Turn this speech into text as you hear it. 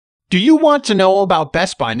Do you want to know about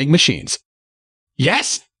best binding machines?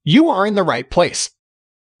 Yes, you are in the right place.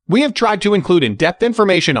 We have tried to include in-depth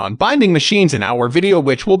information on binding machines in our video,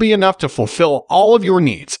 which will be enough to fulfill all of your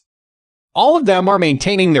needs. All of them are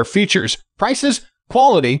maintaining their features, prices,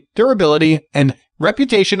 quality, durability, and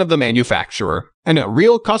reputation of the manufacturer, and a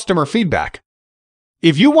real customer feedback.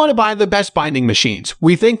 If you want to buy the best binding machines,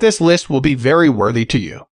 we think this list will be very worthy to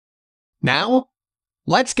you. Now,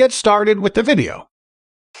 let's get started with the video.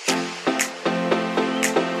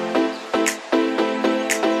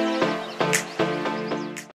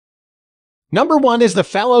 Number 1 is the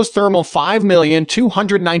Fellows Thermal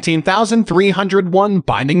 5,219,301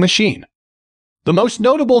 binding machine. The most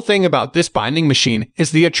notable thing about this binding machine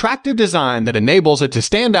is the attractive design that enables it to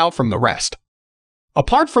stand out from the rest.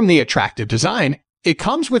 Apart from the attractive design, it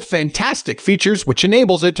comes with fantastic features which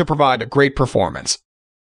enables it to provide a great performance.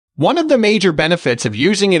 One of the major benefits of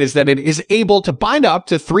using it is that it is able to bind up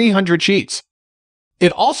to 300 sheets.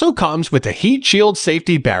 It also comes with a heat shield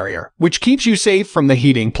safety barrier, which keeps you safe from the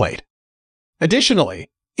heating plate. Additionally,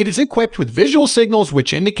 it is equipped with visual signals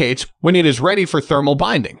which indicates when it is ready for thermal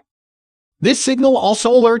binding. This signal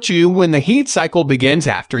also alerts you when the heat cycle begins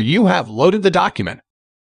after you have loaded the document.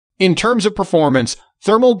 In terms of performance,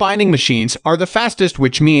 thermal binding machines are the fastest,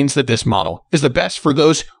 which means that this model is the best for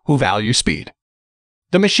those who value speed.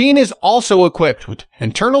 The machine is also equipped with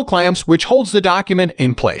internal clamps which holds the document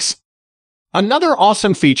in place. Another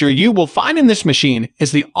awesome feature you will find in this machine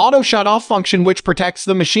is the auto shut-off function, which protects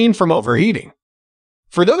the machine from overheating.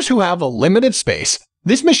 For those who have a limited space,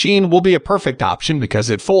 this machine will be a perfect option because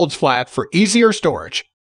it folds flat for easier storage.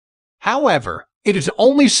 However, it is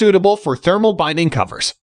only suitable for thermal binding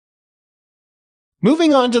covers.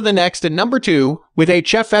 Moving on to the next at number 2 with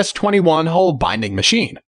HFS 21-hole binding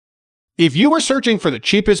machine. If you are searching for the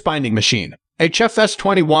cheapest binding machine, HFS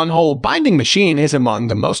 21-hole binding machine is among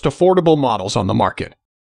the most affordable models on the market.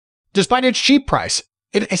 Despite its cheap price,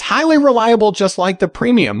 it is highly reliable, just like the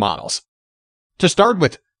premium models. To start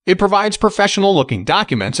with, it provides professional-looking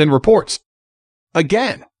documents and reports.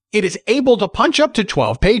 Again, it is able to punch up to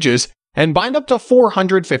 12 pages and bind up to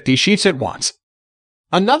 450 sheets at once.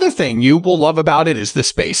 Another thing you will love about it is the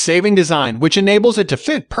space-saving design, which enables it to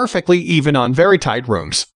fit perfectly even on very tight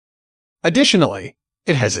rooms. Additionally,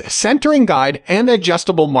 it has a centering guide and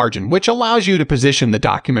adjustable margin, which allows you to position the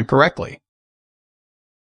document correctly.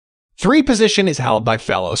 3 position is held by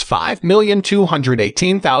Fellows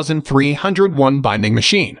 5,218,301 binding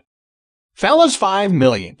machine. Fellows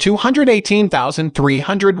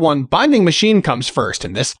 5,218,301 binding machine comes first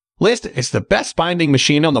in this list as the best binding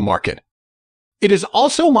machine on the market. It is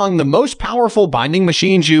also among the most powerful binding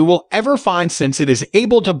machines you will ever find, since it is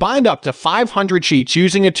able to bind up to 500 sheets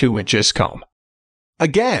using a 2-inch comb.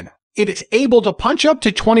 Again, it is able to punch up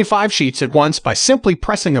to 25 sheets at once by simply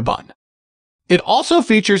pressing a button. It also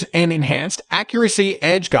features an enhanced accuracy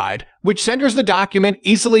edge guide, which centers the document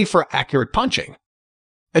easily for accurate punching.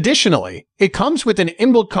 Additionally, it comes with an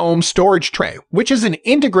inbuilt comb storage tray, which is an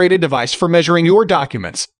integrated device for measuring your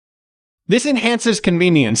documents. This enhances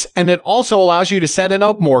convenience, and it also allows you to set it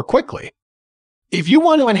up more quickly. If you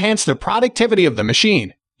want to enhance the productivity of the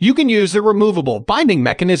machine, you can use the removable binding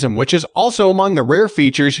mechanism, which is also among the rare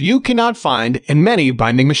features you cannot find in many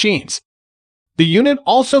binding machines. The unit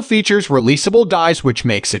also features releasable dies, which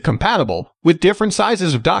makes it compatible with different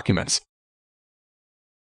sizes of documents.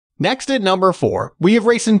 Next at number 4, we have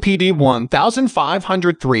Rayson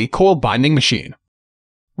PD1503 Coil binding machine.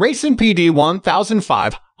 Rayson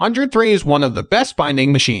PD1503 is one of the best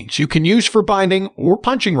binding machines you can use for binding or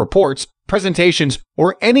punching reports, presentations,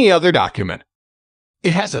 or any other document.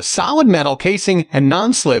 It has a solid metal casing and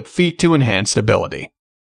non-slip feet to enhance stability.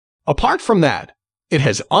 Apart from that, it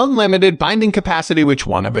has unlimited binding capacity, which is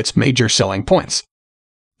one of its major selling points.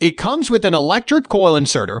 It comes with an electric coil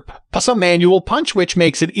inserter plus a manual punch, which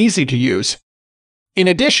makes it easy to use. In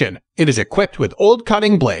addition, it is equipped with old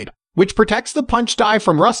cutting blade, which protects the punch die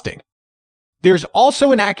from rusting. There's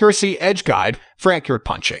also an accuracy edge guide for accurate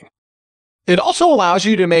punching. It also allows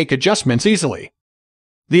you to make adjustments easily.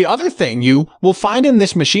 The other thing you will find in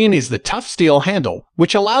this machine is the tough steel handle,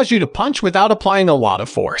 which allows you to punch without applying a lot of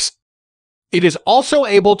force. It is also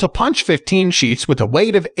able to punch 15 sheets with a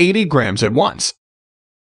weight of 80 grams at once.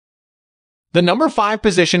 The number 5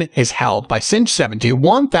 position is held by Cinch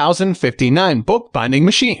 71059 book binding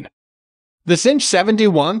machine. The Cinch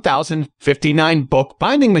 71059 book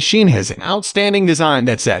binding machine has an outstanding design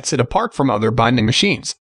that sets it apart from other binding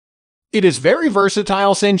machines. It is very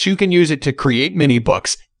versatile, since you can use it to create mini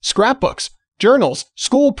books, scrapbooks, journals,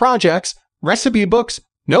 school projects, recipe books,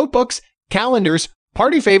 notebooks, calendars,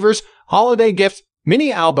 party favors, holiday gifts,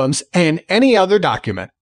 mini albums, and any other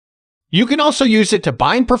document. You can also use it to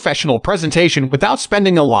bind professional presentation without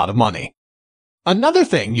spending a lot of money. Another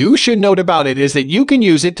thing you should note about it is that you can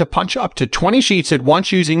use it to punch up to 20 sheets at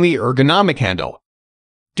once using the ergonomic handle.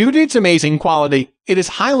 Due to its amazing quality, it is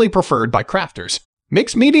highly preferred by crafters,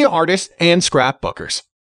 mixed media artists, and scrapbookers.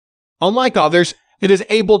 Unlike others, it is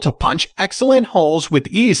able to punch excellent holes with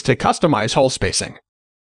ease to customize hole spacing.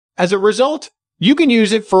 As a result, you can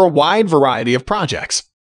use it for a wide variety of projects.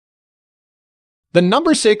 The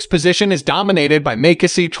number 6 position is dominated by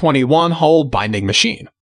MAKEASY 21-hole binding machine.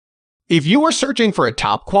 If you are searching for a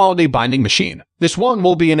top-quality binding machine, this one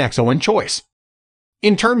will be an excellent choice.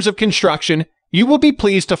 In terms of construction, you will be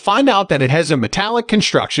pleased to find out that it has a metallic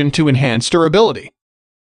construction to enhance durability.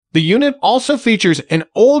 The unit also features an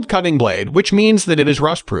old cutting blade, which means that it is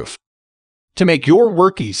rust-proof. To make your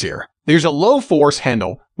work easier, there's a low-force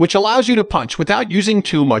handle, which allows you to punch without using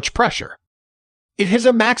too much pressure. It has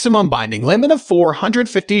a maximum binding limit of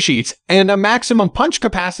 450 sheets and a maximum punch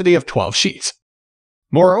capacity of 12 sheets.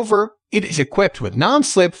 Moreover, it is equipped with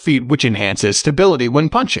non-slip feet, which enhances stability when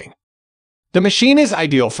punching. The machine is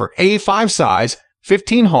ideal for A5 size,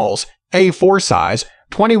 15 holes, A4 size,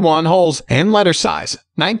 21 holes, and letter size,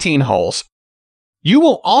 19 holes. You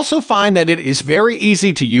will also find that it is very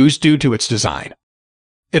easy to use due to its design.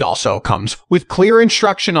 It also comes with clear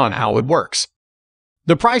instruction on how it works.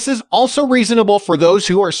 The price is also reasonable for those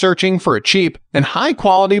who are searching for a cheap and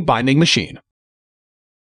high-quality binding machine.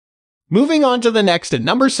 Moving on to the next at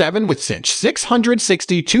number 7 with Cinch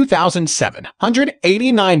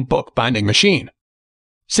 662,789 book binding machine.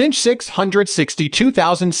 Cinch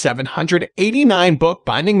 662,789 book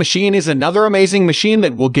binding machine is another amazing machine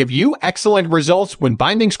that will give you excellent results when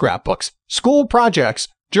binding scrapbooks, school projects,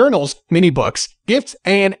 journals, mini books, gifts,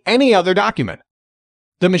 and any other document.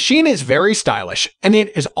 The machine is very stylish, and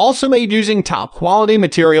it is also made using top-quality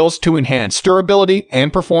materials to enhance durability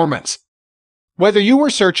and performance. Whether you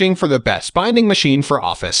are searching for the best binding machine for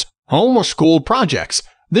office, home, or school projects,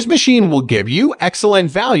 this machine will give you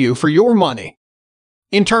excellent value for your money.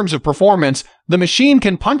 In terms of performance, the machine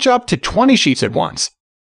can punch up to 20 sheets at once.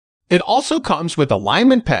 It also comes with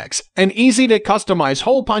alignment pegs and easy-to-customize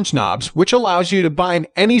hole punch knobs, which allows you to bind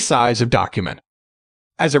any size of document.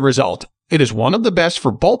 As a result, it is one of the best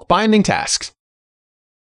for bulk binding tasks.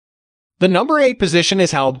 The number 8 position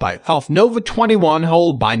is held by OFFNOVA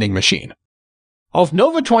 21-hole binding machine.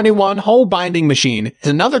 OFFNOVA 21-hole binding machine is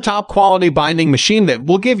another top-quality binding machine that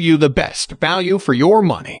will give you the best value for your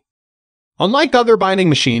money. Unlike other binding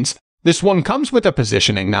machines, this one comes with a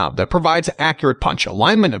positioning knob that provides accurate punch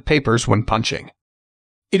alignment of papers when punching.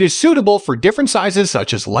 It is suitable for different sizes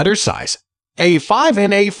such as letter size, A5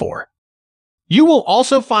 and A4. You will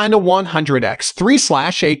also find a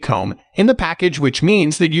 100x3/8 comb in the package, which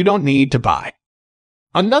means that you don't need to buy.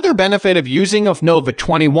 Another benefit of using OFFNOVA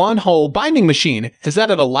 21-hole binding machine is that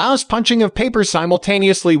it allows punching of papers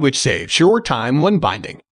simultaneously, which saves your time when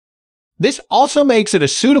binding. This also makes it a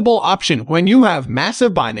suitable option when you have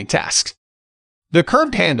massive binding tasks. The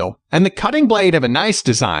curved handle and the cutting blade have a nice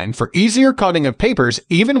design for easier cutting of papers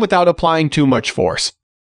even without applying too much force.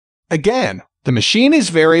 Again, the machine is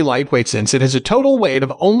very lightweight since it has a total weight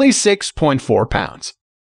of only 6.4 pounds.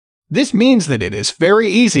 This means that it is very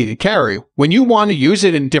easy to carry when you want to use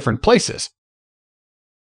it in different places.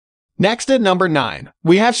 Next at number 9,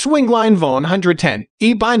 we have Swingline V110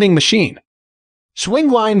 e-binding machine.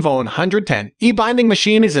 Swingline V110 e-binding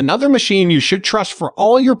machine is another machine you should trust for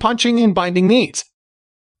all your punching and binding needs.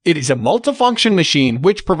 It is a multifunction machine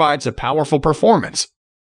which provides a powerful performance.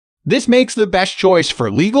 This makes the best choice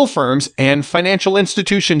for legal firms and financial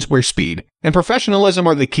institutions where speed and professionalism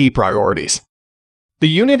are the key priorities. The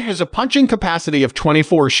unit has a punching capacity of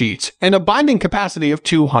 24 sheets and a binding capacity of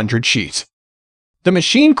 200 sheets. The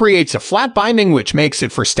machine creates a flat binding, which makes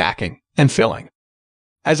it for stacking and filling.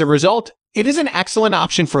 As a result, it is an excellent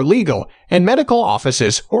option for legal and medical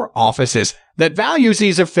offices or offices that values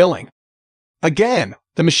ease of filling. Again,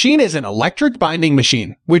 the machine is an electric binding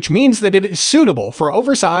machine, which means that it is suitable for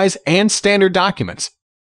oversized and standard documents.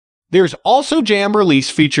 There's also jam release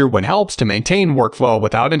feature, which helps to maintain workflow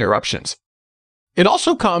without interruptions. It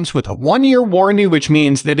also comes with a 1-year warranty, which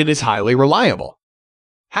means that it is highly reliable.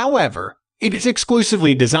 However, it is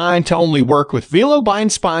exclusively designed to only work with velo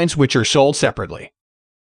bind spines, which are sold separately.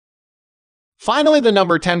 Finally, the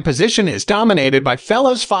number 10 position is dominated by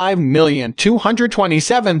Fellows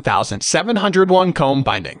 5,227,701 comb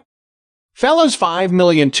binding. Fellows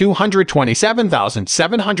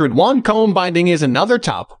 5,227,701 comb binding is another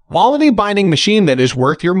top-quality binding machine that is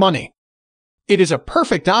worth your money. It is a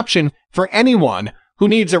perfect option for anyone who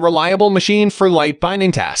needs a reliable machine for light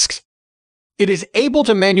binding tasks. It is able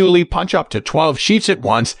to manually punch up to 12 sheets at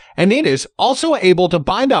once, and it is also able to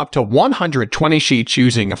bind up to 120 sheets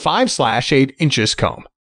using a 5/8 inches comb.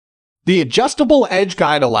 The adjustable edge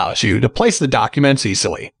guide allows you to place the documents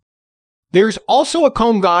easily. There's also a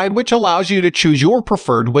comb guide which allows you to choose your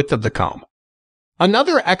preferred width of the comb.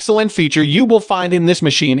 Another excellent feature you will find in this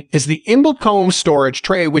machine is the inbuilt comb storage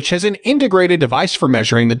tray, which has an integrated device for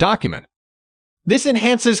measuring the document. This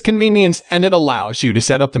enhances convenience and it allows you to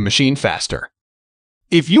set up the machine faster.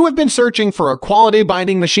 If you have been searching for a quality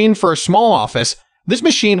binding machine for a small office, this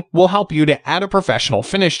machine will help you to add a professional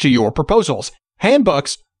finish to your proposals,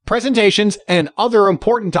 handbooks, presentations, and other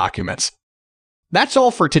important documents. That's all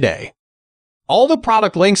for today. All the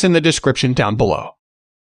product links in the description down below.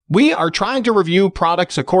 We are trying to review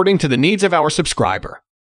products according to the needs of our subscriber.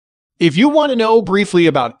 If you want to know briefly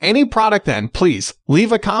about any product, then please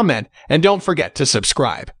leave a comment and don't forget to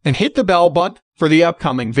subscribe and hit the bell button for the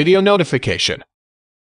upcoming video notification.